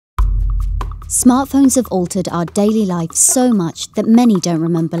Smartphones have altered our daily life so much that many don't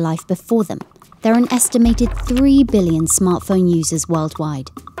remember life before them. There are an estimated 3 billion smartphone users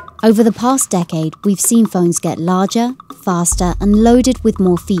worldwide. Over the past decade, we've seen phones get larger, faster, and loaded with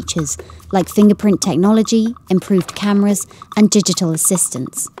more features like fingerprint technology, improved cameras, and digital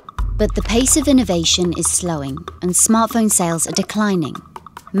assistants. But the pace of innovation is slowing, and smartphone sales are declining.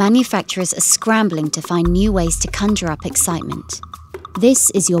 Manufacturers are scrambling to find new ways to conjure up excitement.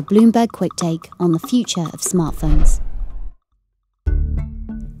 This is your Bloomberg QuickTake on the future of smartphones.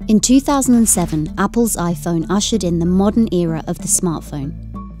 In 2007, Apple's iPhone ushered in the modern era of the smartphone.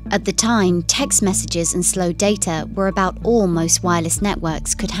 At the time, text messages and slow data were about all most wireless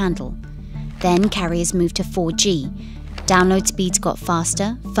networks could handle. Then carriers moved to 4G. Download speeds got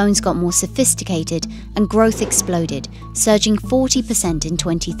faster, phones got more sophisticated, and growth exploded, surging 40% in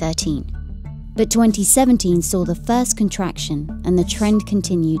 2013. But 2017 saw the first contraction, and the trend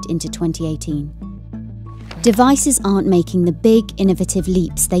continued into 2018. Devices aren't making the big, innovative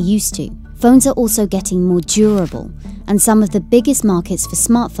leaps they used to. Phones are also getting more durable, and some of the biggest markets for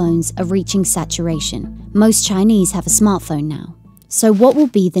smartphones are reaching saturation. Most Chinese have a smartphone now. So what will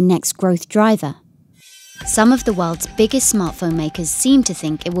be the next growth driver? Some of the world's biggest smartphone makers seem to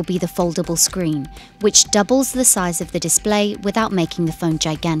think it will be the foldable screen, which doubles the size of the display without making the phone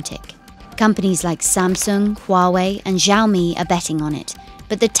gigantic. Companies like Samsung, Huawei, and Xiaomi are betting on it,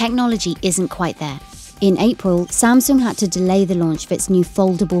 but the technology isn't quite there. In April, Samsung had to delay the launch of its new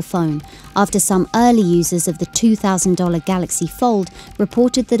foldable phone after some early users of the $2,000 Galaxy Fold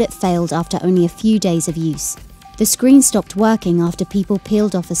reported that it failed after only a few days of use. The screen stopped working after people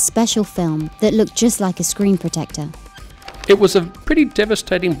peeled off a special film that looked just like a screen protector. It was a pretty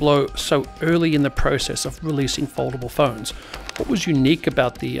devastating blow so early in the process of releasing foldable phones. What was unique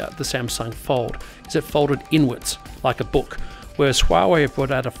about the Samsung Fold is it folded inwards, like a book, whereas Huawei have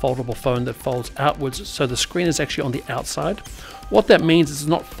brought out a foldable phone that folds outwards, so the screen is actually on the outside. What that means is it's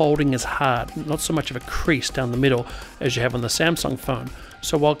not folding as hard, not so much of a crease down the middle as you have on the Samsung phone.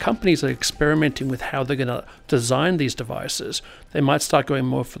 So while companies are experimenting with how they're going to design these devices, they might start going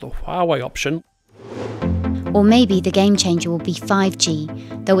more for the Huawei option. Or maybe the game changer will be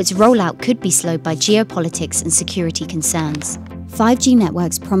 5G, though its rollout could be slowed by geopolitics and security concerns. 5G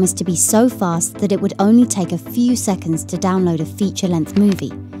networks promise to be so fast that it would only take a few seconds to download a feature-length movie.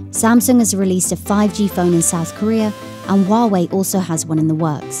 Samsung has released a 5G phone in South Korea, and Huawei also has one in the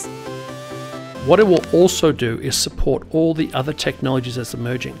works. What it will also do is support all the other technologies that's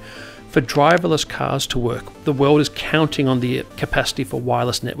emerging. For driverless cars to work, the world is counting on the capacity for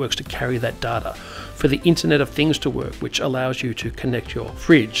wireless networks to carry that data. For the Internet of Things to work, which allows you to connect your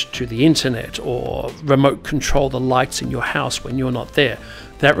fridge to the internet or remote control the lights in your house when you're not there,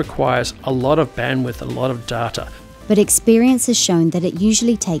 that requires a lot of bandwidth, a lot of data. But experience has shown that it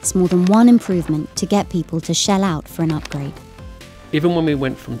usually takes more than one improvement to get people to shell out for an upgrade. Even when we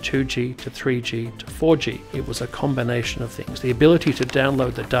went from 2G to 3G to 4G, it was a combination of things. The ability to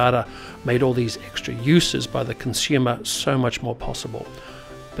download the data made all these extra uses by the consumer so much more possible.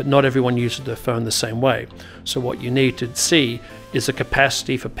 But not everyone uses their phone the same way. So what you need to see is a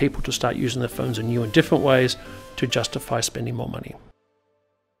capacity for people to start using their phones in new and different ways to justify spending more money.